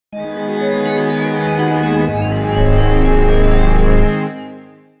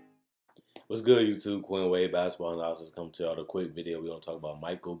What's good, YouTube? Quinn Wade Basketball Analysis come to y'all with a quick video. We're going to talk about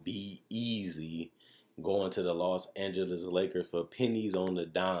Michael Beasley going to the Los Angeles Lakers for pennies on the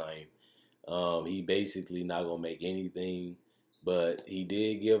dime. He basically not going to make anything, but he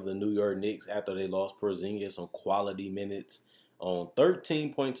did give the New York Knicks, after they lost Porzingis, some quality minutes on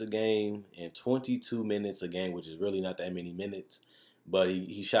 13 points a game and 22 minutes a game, which is really not that many minutes. But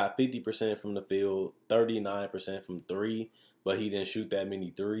he shot 50% from the field, 39% from three, but he didn't shoot that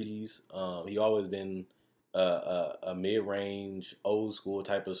many threes. He always been a mid-range, old school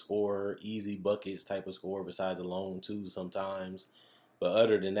type of scorer, easy buckets type of scorer, besides the long twos sometimes. But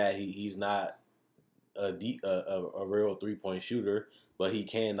other than that, he's not a real three-point shooter, but he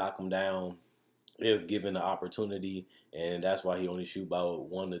can knock them down if given the opportunity, and that's why he only shoot about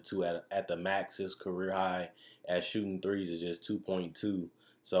 1 to 2 at the max. His career high at shooting threes is just 2.2.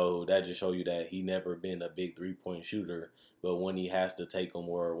 So that just show you that he never been a big three-point shooter. But when he has to take them,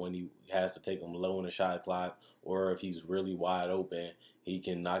 or when he has to take them low in the shot clock, or if he's really wide open, he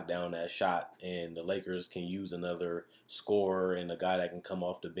can knock down that shot. And the Lakers can use another scorer and a guy that can come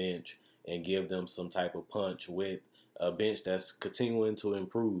off the bench and give them some type of punch with a bench that's continuing to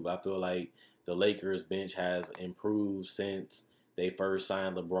improve. I feel like the Lakers bench has improved since they first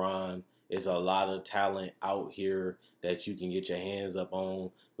signed LeBron. There's a lot of talent out here that you can get your hands up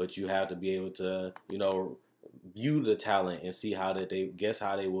on, but you have to be able to, view the talent and see how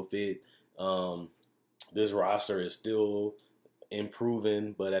how they will fit. This roster is still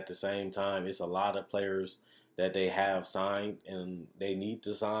improving, but at the same time, it's a lot of players that they have signed and they need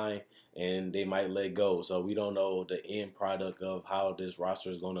to sign, and they might let go. So we don't know the end product of how this roster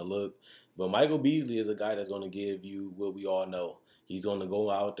is going to look. But Michael Beasley is a guy that's going to give you what we all know. He's going to go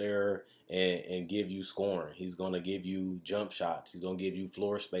out there and give you scoring. He's going to give you jump shots. He's going to give you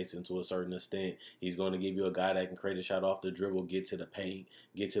floor spacing to a certain extent. He's going to give you a guy that can create a shot off the dribble, get to the paint,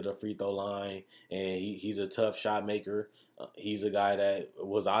 get to the free throw line, and he's a tough shot maker. He's a guy that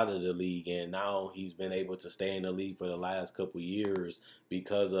was out of the league, and now he's been able to stay in the league for the last couple years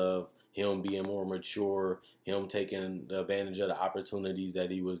because of him being more mature, him taking advantage of the opportunities that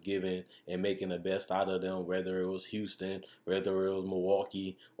he was given and making the best out of them, whether it was Houston, whether it was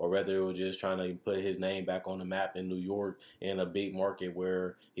Milwaukee, or whether it was just trying to put his name back on the map in New York, in a big market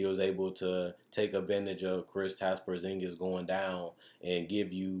where he was able to take advantage of Kristaps Porzingis going down and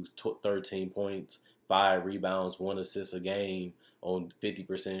give you 13 points, 5 rebounds, 1 assist a game on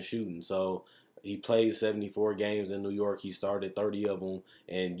 50% shooting. So he played 74 games in New York. He started 30 of them,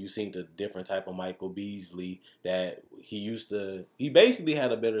 and you seen the different type of Michael Beasley that he basically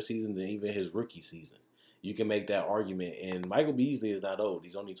had a better season than even his rookie season. You can make that argument. And Michael Beasley is not old.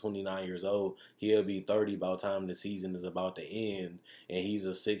 He's only 29 years old. He'll be 30 by the time the season is about to end. And he's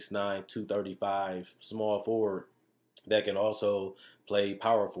a 6'9", 235 small forward that can also play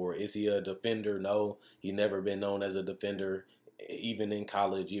power forward. Is he a defender? No. He's never been known as a defender, even in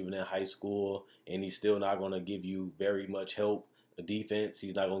college, even in high school, and he's still not going to give you very much help defense.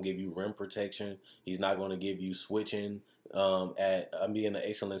 He's not going to give you rim protection. He's not going to give you switching. I'm being an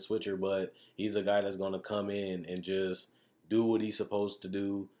excellent switcher, but he's a guy that's going to come in and just do what he's supposed to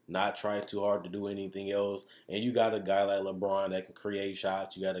do, not try too hard to do anything else. And you got a guy like LeBron that can create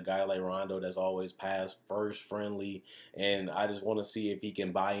shots. You got a guy like Rondo that's always pass first, friendly. And I just want to see if he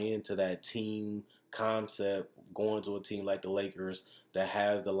can buy into that team concept, going to a team like the Lakers that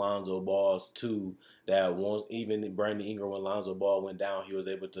has the Lonzo Balls too, that once even Brandon Ingram, when Lonzo Ball went down, he was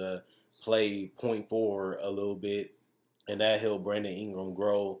able to play point forward a little bit, and that helped Brandon Ingram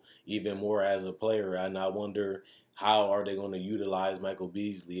grow even more as a player. And I wonder, how are they going to utilize Michael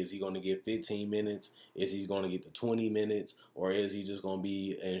Beasley? Is he going to get 15 minutes? Is he going to get the 20 minutes? Or is he just going to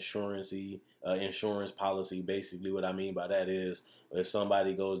be insurance policy? Basically, what I mean by that is, if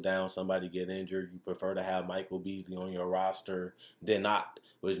somebody goes down, somebody get injured, you prefer to have Michael Beasley on your roster than not,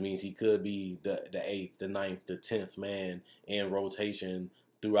 which means he could be the 8th, the 9th, the 10th man in rotation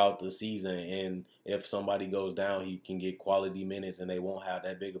throughout the season. And if somebody goes down, he can get quality minutes and they won't have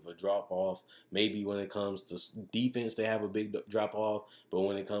that big of a drop off. Maybe when it comes to defense, they have a big drop off, but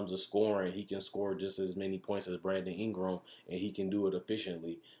when it comes to scoring, he can score just as many points as Brandon Ingram, and he can do it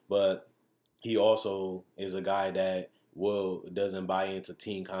efficiently. But he also is a guy that doesn't buy into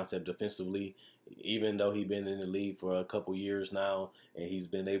team concept defensively. Even though he's been in the league for a couple years now, and he's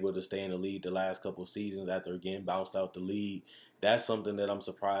been able to stay in the league the last couple seasons after again bounced out the league, that's something that I'm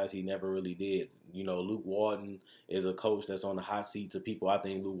surprised he never really did. Luke Walton is a coach that's on the hot seat to people. I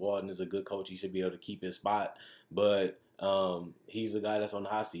think Luke Walton is a good coach. He should be able to keep his spot. But he's a guy that's on the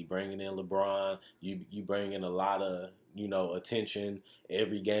hot seat, bringing in LeBron. You bring in a lot of attention.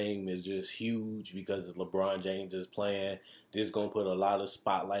 Every game is just huge because LeBron James is playing. This is gonna put a lot of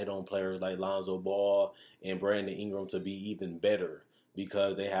spotlight on players like Lonzo Ball and Brandon Ingram to be even better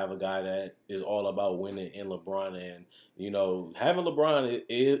because they have a guy that is all about winning in LeBron. And having LeBron,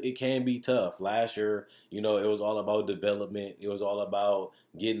 it can be tough. Last year, it was all about development. It was all about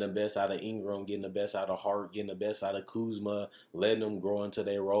getting the best out of Ingram, getting the best out of Hart, getting the best out of Kuzma, letting them grow into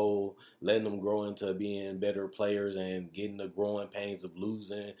their role, letting them grow into being better players, and getting the growing pains of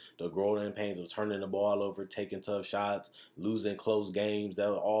losing, the growing pains of turning the ball over, taking tough shots, losing close games.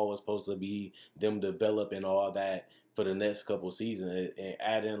 That all was supposed to be them developing all that for the next couple seasons. And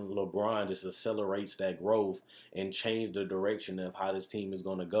adding LeBron just accelerates that growth and change the direction of how this team is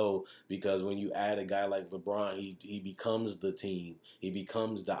going to go. Because when you add a guy like LeBron, he becomes the team. He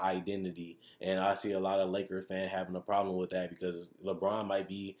becomes the identity. And I see a lot of Lakers fans having a problem with that because LeBron might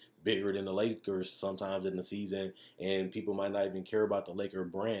be bigger than the Lakers sometimes in the season, and people might not even care about the Laker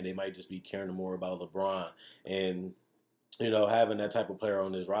brand. They might just be caring more about LeBron. And having that type of player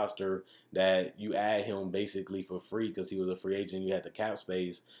on this roster that you add him basically for free because he was a free agent, you had the cap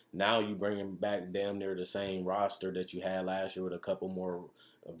space. Now you bring him back damn near the same roster that you had last year with a couple more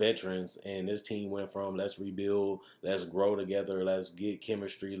veterans. And this team went from let's rebuild, let's grow together, let's get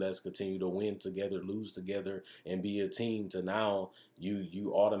chemistry, let's continue to win together, lose together, and be a team, to now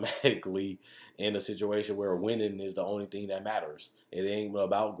you automatically in a situation where winning is the only thing that matters. It ain't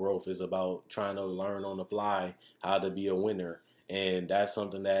about growth. It's about trying to learn on the fly how to be a winner. And that's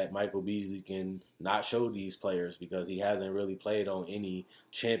something that Michael Beasley can not show these players because he hasn't really played on any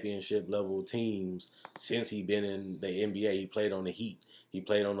championship level teams since he been in the NBA. He played on the Heat. He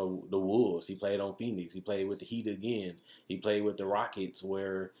played on the Wolves. He played on Phoenix. He played with the Heat again. He played with the Rockets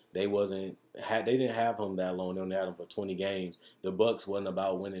where they didn't have him that long. They only had him for 20 games. The Bucks wasn't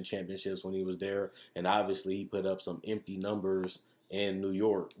about winning championships when he was there, and obviously he put up some empty numbers in New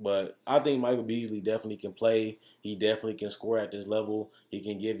York. But I think Michael Beasley definitely can play. He definitely can score at this level. He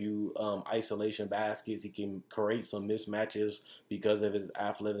can give you isolation baskets. He can create some mismatches because of his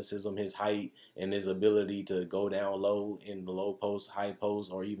athleticism, his height, and his ability to go down low in the low post, high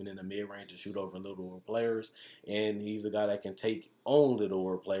post, or even in the mid-range to shoot over littler players. And he's a guy that can take on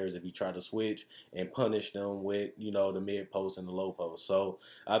littler players if you try to switch and punish them with, the mid-post and the low post. So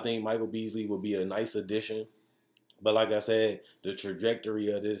I think Michael Beasley will be a nice addition. But like I said, the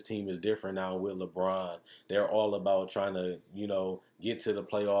trajectory of this team is different now with LeBron. They're all about trying to, get to the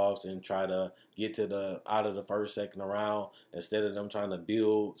playoffs and try to get to out of the first, second round instead of them trying to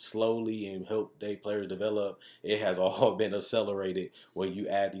build slowly and help their players develop. It has all been accelerated when you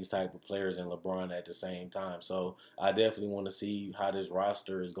add these type of players and LeBron at the same time. So I definitely want to see how this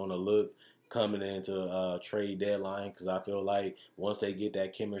roster is going to look coming into trade deadline, because I feel like once they get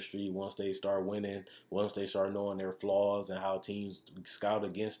that chemistry, once they start winning, once they start knowing their flaws and how teams scout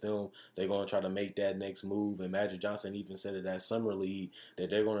against them, they're going to try to make that next move. And Magic Johnson even said it at Summer League that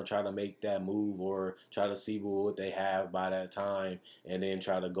they're going to try to make that move or try to see what they have by that time and then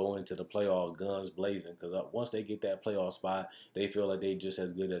try to go into the playoff guns blazing, because once they get that playoff spot, they feel like they just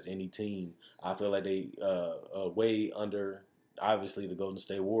as good as any team. I feel like they way under obviously the Golden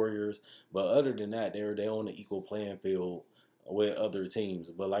State Warriors, but other than that, they're on the equal playing field with other teams.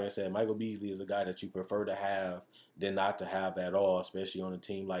 But like I said, Michael Beasley is a guy that you prefer to have than not to have at all, especially on a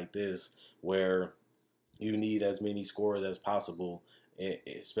team like this where you need as many scorers as possible,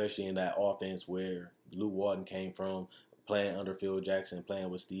 especially in that offense where Luke Walton came from, playing under Phil Jackson, playing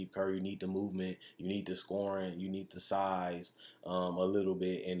with Steve Kerr. You need the movement, you need the scoring, you need the size a little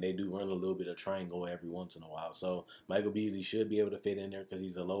bit, and they do run a little bit of triangle every once in a while. So Michael Beasley should be able to fit in there because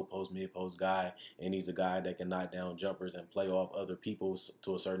he's a low post, mid post guy, and he's a guy that can knock down jumpers and play off other people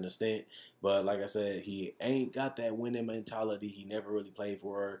to a certain extent. But like I said, he ain't got that winning mentality. He never really played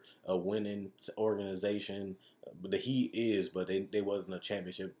for a winning organization. But the Heat is, but they wasn't a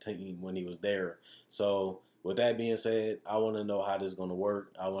championship team when he was there. So with that being said, I want to know how this is going to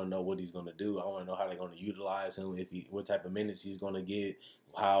work. I want to know what he's going to do. I want to know how they're going to utilize him, what type of minutes he's going to get.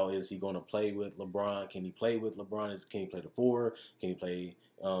 How is he going to play with LeBron? Can he play with LeBron? Can he play the 4? Can he play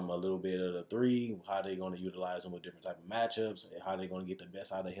a little bit of the 3? How are they going to utilize him with different type of matchups? How are they going to get the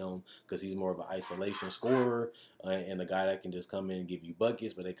best out of him? Because he's more of an isolation scorer and a guy that can just come in and give you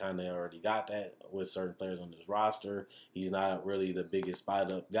buckets, but they kind of already got that with certain players on this roster. He's not really the biggest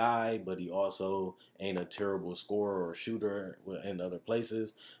spot-up guy, but he also ain't a terrible scorer or shooter in other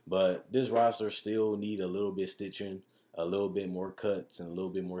places. But this roster still need a little bit stitching, a little bit more cuts, and a little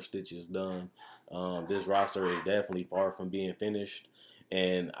bit more stitches done. This roster is definitely far from being finished.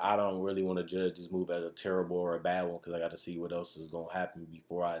 And I don't really want to judge this move as a terrible or a bad one because I got to see what else is going to happen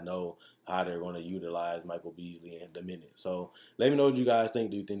before I know how they're going to utilize Michael Beasley in the minute. So let me know what you guys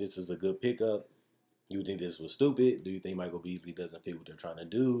think. Do you think this is a good pickup? Do you think this was stupid? Do you think Michael Beasley doesn't fit what they're trying to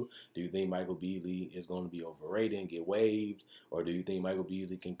do? Do you think Michael Beasley is going to be overrated and get waived? Or do you think Michael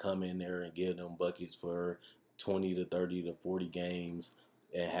Beasley can come in there and give them buckets for 20 to 30 to 40 games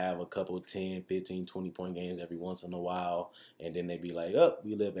and have a couple 10, 15, 20-point games every once in a while, and then they be like, oh,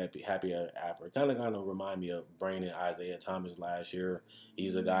 we live happy after. Kind of remind me of Brandon Isaiah Thomas last year.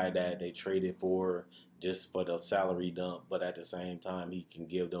 He's a guy that they traded for just for the salary dump, but at the same time, he can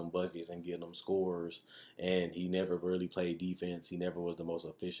give them buckets and give them scores, and he never really played defense. He never was the most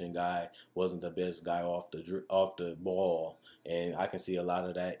efficient guy, wasn't the best guy off the ball, and I can see a lot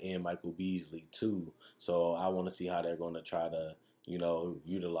of that in Michael Beasley too. So I want to see how they're going to try to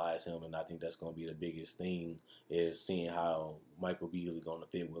utilize him, and I think that's going to be the biggest thing is seeing how Michael Beasley going to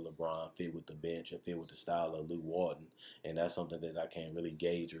fit with LeBron, fit with the bench, and fit with the style of Luke Walton, and that's something that I can't really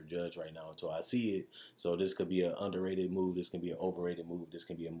gauge or judge right now until I see it. So this could be an underrated move, this can be an overrated move, this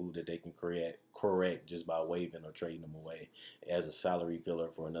can be a move that they can correct just by waiving or trading them away as a salary filler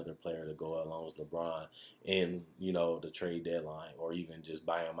for another player to go along with LeBron in the trade deadline, or even just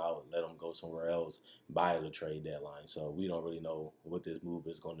buy him out, let him go somewhere else by the trade deadline. So we don't really know what this move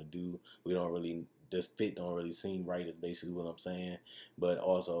is going to do. This fit don't really seem right is basically what I'm saying. But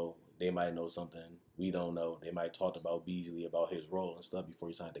also, they might know something we don't know. They might talk about Beasley, about his role and stuff before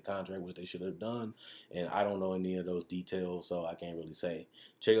he signed the contract, which they should have done. And I don't know any of those details, so I can't really say.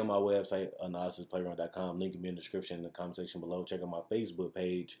 Check out my website, analysisplayground.com. Link will be in the description in the comment section below. Check out my Facebook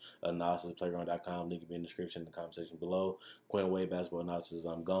page, analysisplayground.com. Link will be in the description in the comment section below. Quinn Wade Basketball Analysis,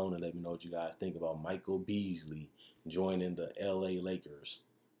 I'm gone. And let me know what you guys think about Michael Beasley joining the LA Lakers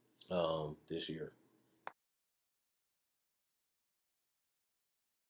this year.